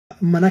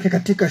manake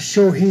katika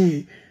show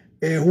hii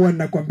huwa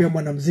nakwambia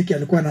mwanamuziki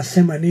alikuwa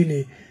anasema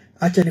nini.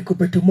 Acha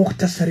nikupe tu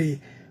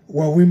mukhtasari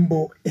wa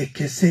wimbo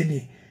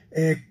Ekeseni.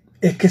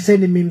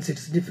 Ekeseni means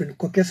it's different.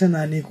 Kwa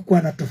kesena ni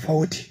kukuwa na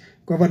tofauti.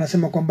 Kwa hivyo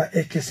anasema kwamba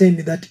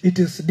Ekeseni, that it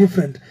is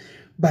different.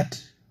 But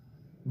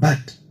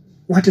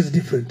what is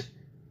different?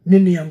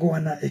 Nini yango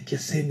wana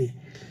Ekeseni?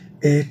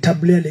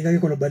 Tabuley alingaki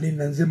kwa lobanini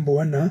na nzembo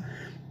wana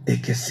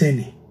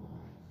Ekeseni.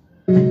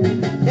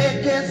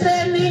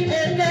 Ekeseni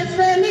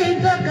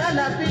nzoka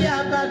la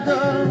via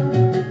bato.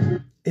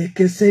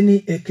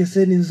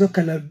 Ekeseni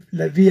nzoka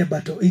la via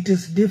bato. It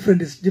is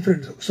different, it's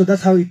different. So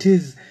that's how it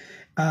is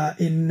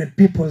in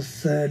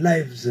people's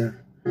lives.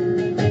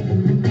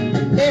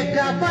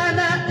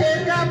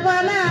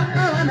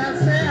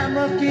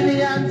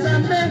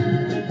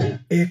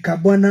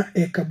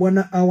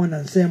 Ekabwana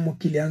awanasea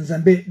mokili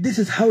anzambe. This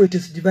is how it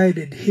is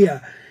divided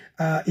here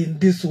in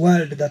this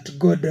world that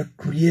God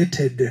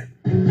created.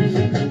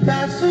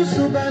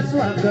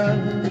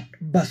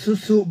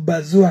 Basusu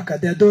bazuaka.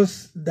 There are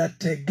those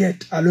that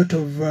get a lot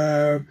of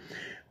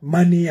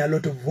money, a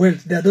lot of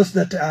wealth. There are those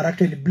that are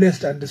actually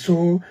blessed, and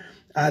so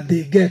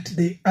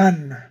they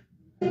earn.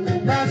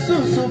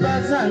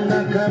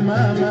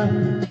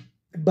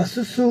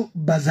 Basusu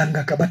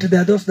bazangaka. But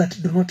there are those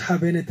that do not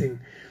have anything.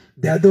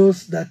 There are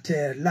those that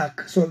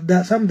lack. So there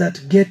are some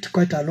that get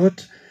quite a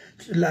lot.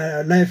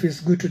 Life is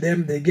good to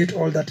them. They get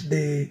all that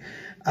they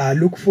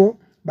look for.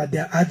 But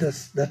there are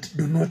others that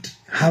do not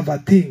have a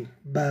thing.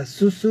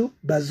 Basusu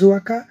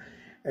bazuaka.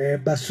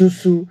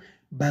 Basusu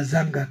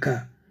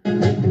bazangaka.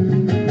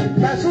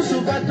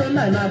 Basusu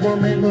batonda na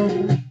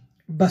bomengo.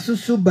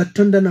 Basusu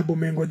batonda na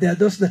bomengo. There are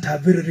those that are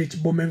very rich.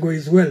 Bomengo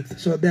is wealth.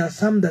 So there are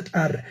some that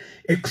are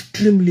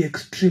extremely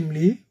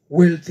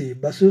wealthy.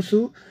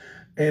 Basusu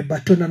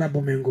batonda na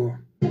bomengo.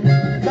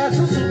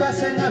 Basusu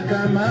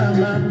basengaka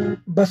mama.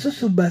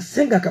 Basusu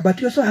basengaka.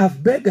 But we also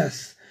have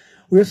beggars.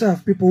 We also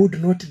have people who do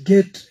not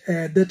get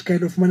that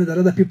kind of money that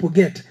other people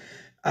get.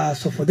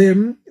 So for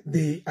them,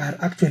 they are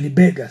actually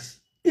beggars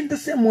in the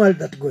same world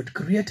that God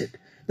created.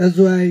 That's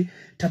why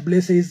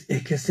Tabuley says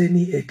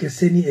Ekeseni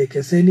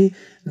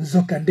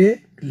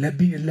nzokande la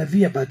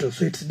via bato.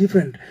 So it's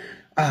different.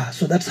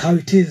 So that's how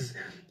it is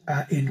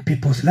in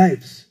people's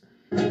lives.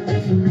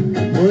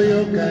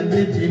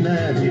 Boyokande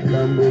tina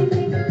likambo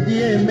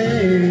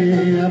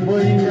dieme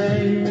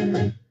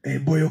aboingai.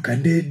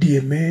 Boyokande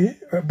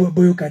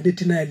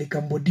tina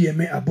likambo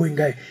dieme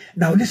aboingai.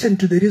 Now listen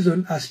to the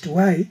reason as to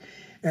why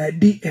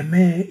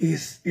DMA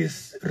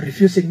is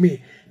refusing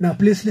me. Now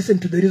please listen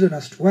to the reason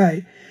as to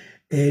why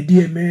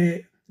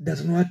DMA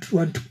does not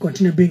want to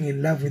continue being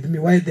in love with me.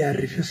 Why they are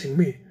refusing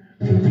me.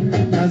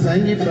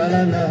 Nazangi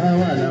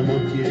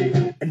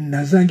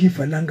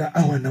falanga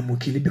awana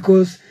mukili.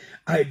 Because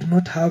I do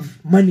not have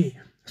money.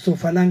 So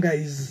falanga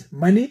is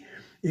money.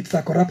 It's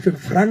a corruption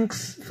from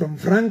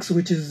francs,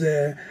 which is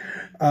the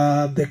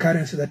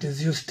currency that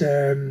is used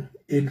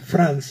in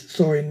France.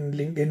 So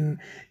in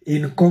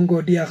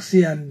Congo,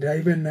 DRC, and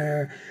even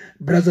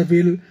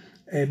Brazzaville,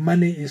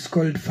 money is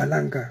called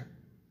falanga.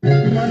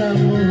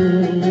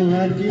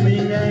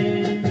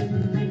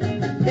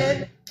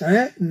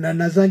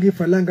 Nazangi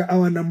falanga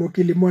awana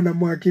mokili mwana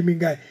mwa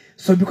kimingai.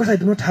 So because I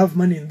do not have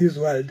money in this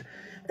world,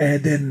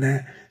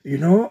 then you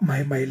know,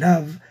 my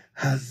love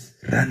has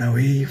run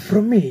away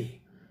from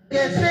me.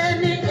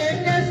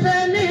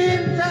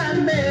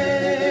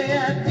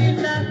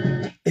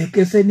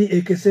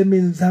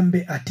 Ekeseni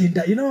nzambe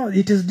atinda. You know,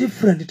 it is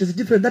different. It is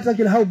different. That's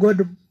actually how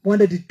God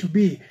wanted it to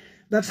be.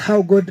 That's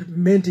how God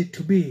meant it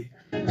to be.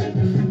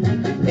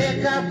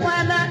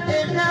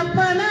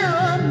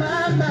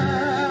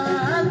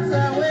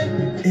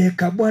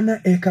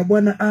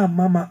 Ekabwana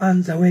mama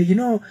anzawe. You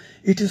know,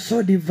 it is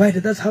so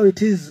divided. That's how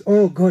it is.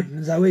 Oh God,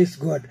 Nzawe is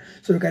God.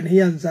 So you can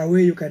hear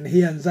Nzawe, you can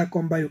hear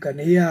Nzakomba, you can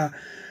hear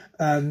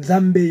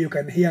Nzambe, you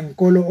can hear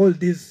Nkolo. All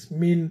these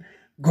mean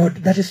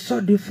God. That is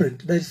so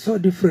different. That is so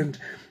different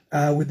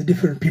with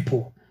different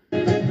people.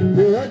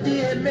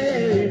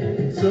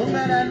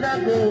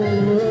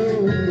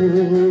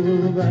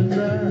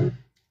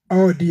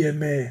 Oh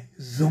DMA,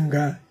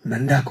 Zunga,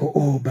 Nandako,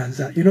 oh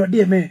Banza. You know,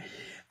 DMA,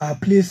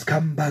 please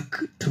come back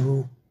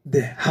to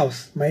the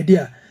house. My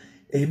dear,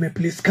 may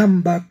please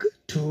come back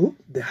to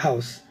the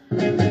house.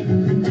 You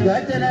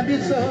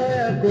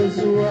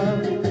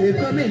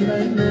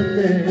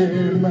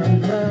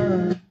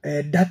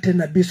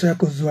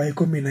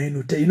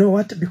know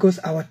what? Because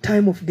our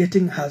time of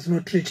getting has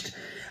not reached.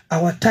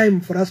 Our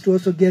time for us to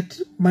also get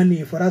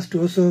money, for us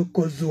to also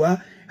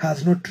kozua,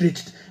 has not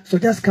reached. So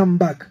just come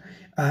back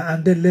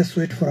and then let's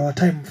wait for our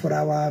time, for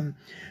our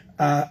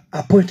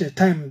appointed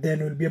time.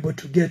 Then we'll be able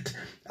to get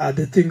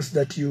the things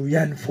that you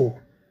yearn for.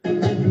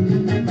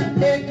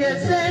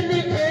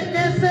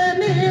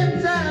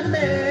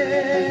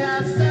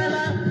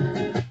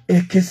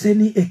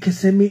 Ekeseni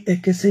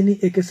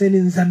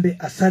nzambe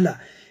asala.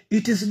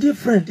 It is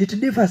different. It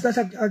differs.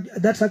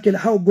 That's actually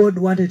how God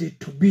wanted it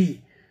to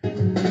be.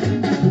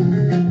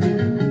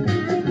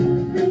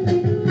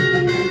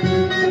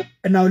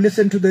 Now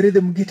listen to the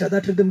rhythm guitar.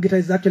 That rhythm guitar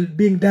is actually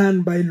being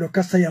done by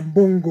Lokasa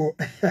Yambongo.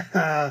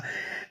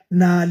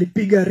 Na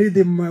alipiga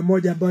rhythm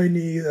moja ambayo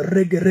ni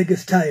reggae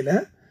style,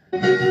 eh?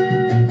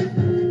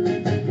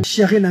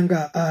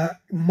 Sharinanga,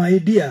 my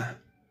dear.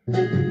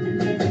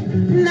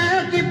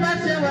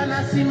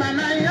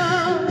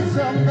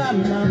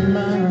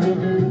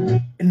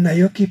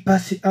 Nayoki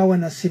pasi awa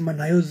nasima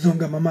nayo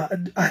zonga mama.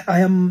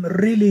 I am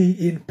really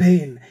in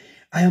pain.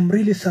 I am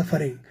really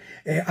suffering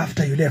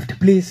after you left.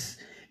 Please,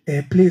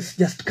 please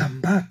just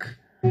come back.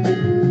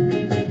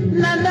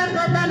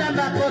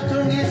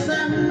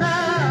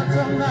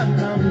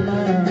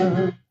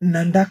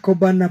 Nandako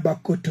bana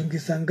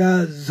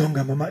bakotungisanga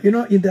zonga mama. You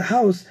know, in the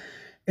house,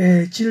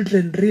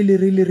 children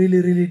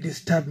really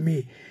disturb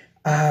me.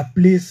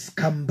 Please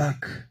come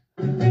back.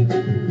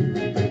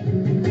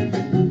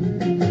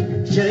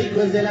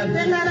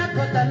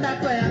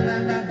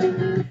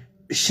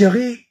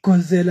 Sheri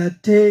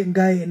kozelate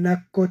ngai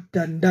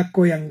nakota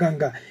ndako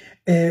yanganga.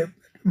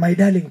 My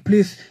darling,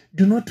 please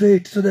do not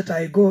wait so that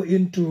I go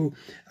into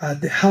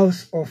the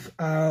house of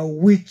a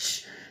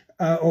witch,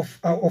 of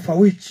a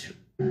witch.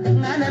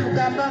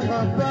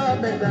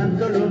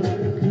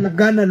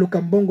 Gana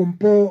lukambongo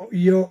mpo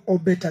yo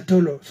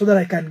obetatolo, so that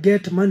I can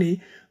get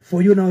money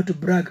for you now to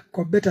brag.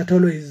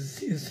 Obetatolo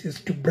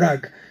is to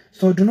brag.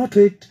 So do not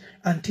wait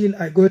until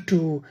I go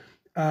to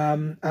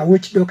a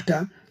witch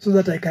doctor so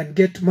that I can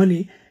get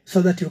money,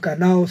 so that you can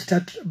now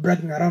start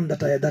bragging around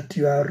that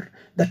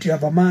you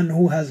have a man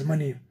who has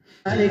money.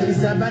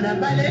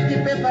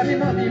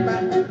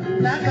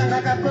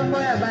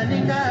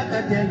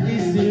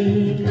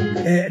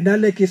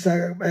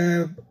 Nalekisa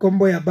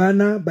kombo ya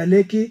bana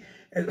baleki,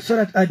 so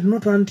that I do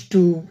not want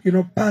to, you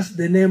know, pass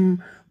the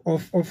name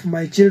of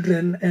my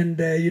children and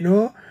you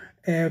know,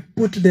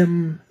 put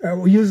them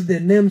use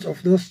the names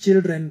of those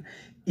children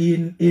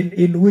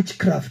in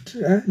witchcraft.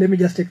 Let me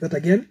just take that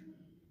again.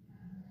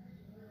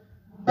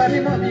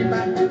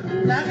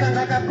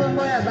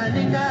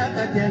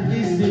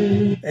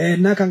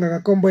 Nakanga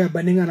kombo ya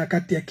baninga na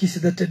kati ya kisi.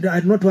 That I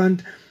do not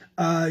want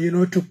you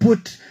know, to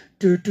put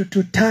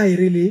to tie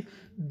really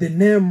the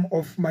name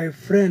of my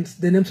friends,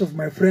 the names of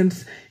my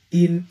friends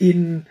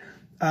in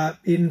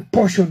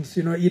portions,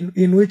 you know,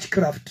 in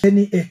witchcraft.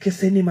 Any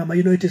Ekeseni mama,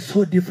 you know, it is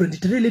so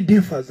different. It really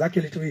differs.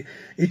 Actually,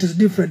 it is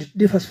different. It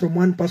differs from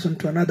one person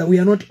to another. We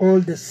are not all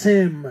the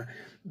same.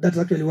 That's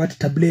actually what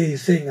Tabuley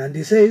is saying, and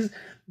he says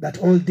that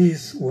all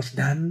this was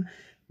done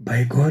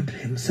by God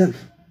Himself.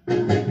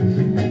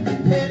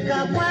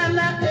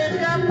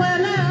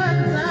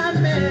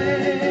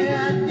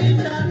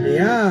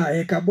 Yeah,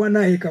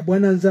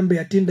 ekabwana nzambe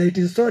yatinda. It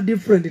is so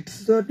different. It's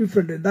so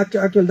different.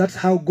 Actually, that's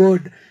how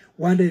God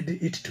wanted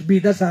it to be.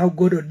 That's how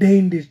God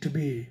ordained it to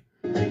be.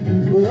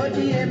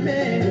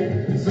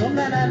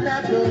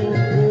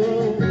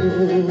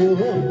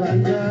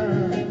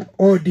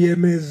 Oh,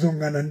 DMA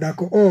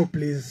Zonganandako. Oh,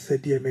 please,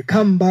 DMA,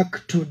 come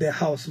back to the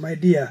house, my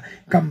dear.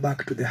 Come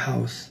back to the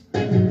house.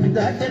 You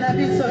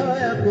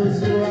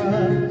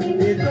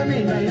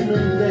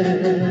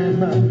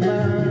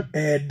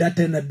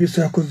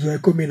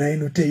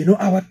know,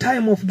 our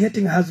time of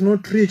getting has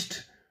not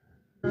reached.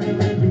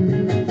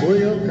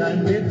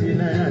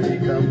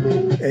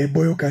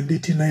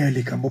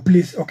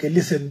 Please, okay,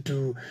 listen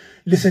to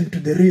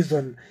the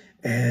reason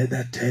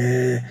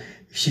that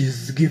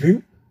she's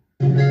giving.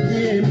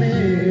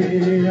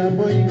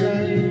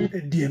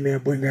 DMA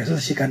boyinga, so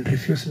she can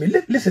refuse me.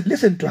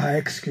 Listen to her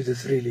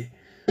excuses, really.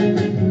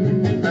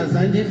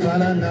 Nazangi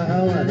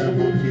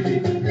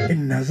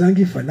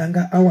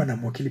falanga awana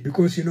mokili,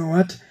 because you know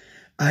what?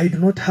 I do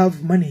not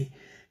have money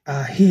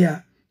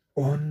here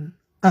on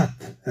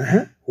earth.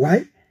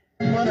 Why?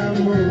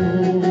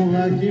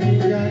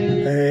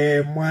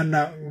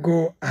 Mwana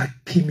go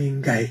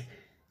akimingai.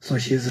 So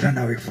she's run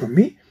away from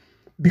me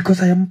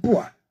because I am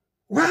poor.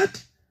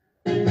 What?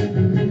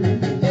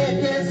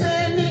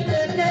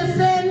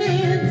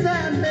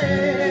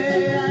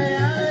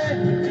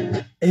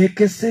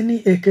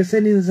 Ekeseni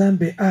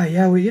nzambe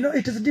Yahweh. You know,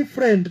 it is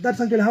different. That's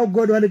actually how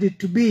God wanted it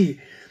to be.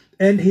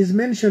 And He's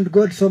mentioned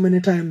God so many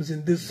times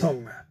in this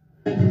song.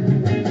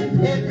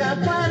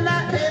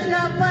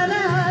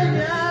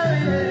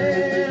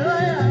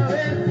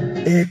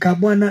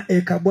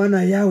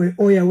 Ekabwana Yahweh,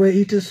 oh Yahweh.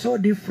 It is so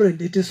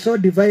different. It is so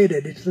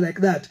divided. It's like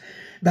that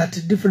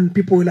different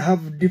people will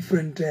have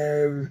different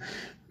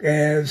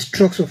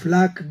strokes of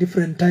luck,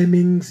 different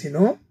timings, you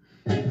know.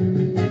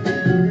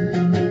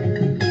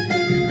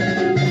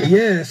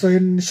 Yeah, so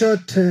in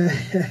short,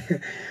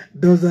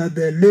 those are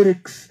the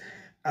lyrics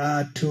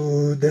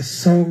to the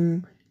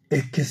song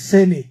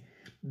Ekeseni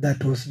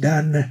that was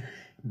done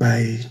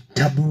by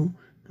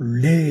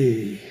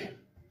Tabuley.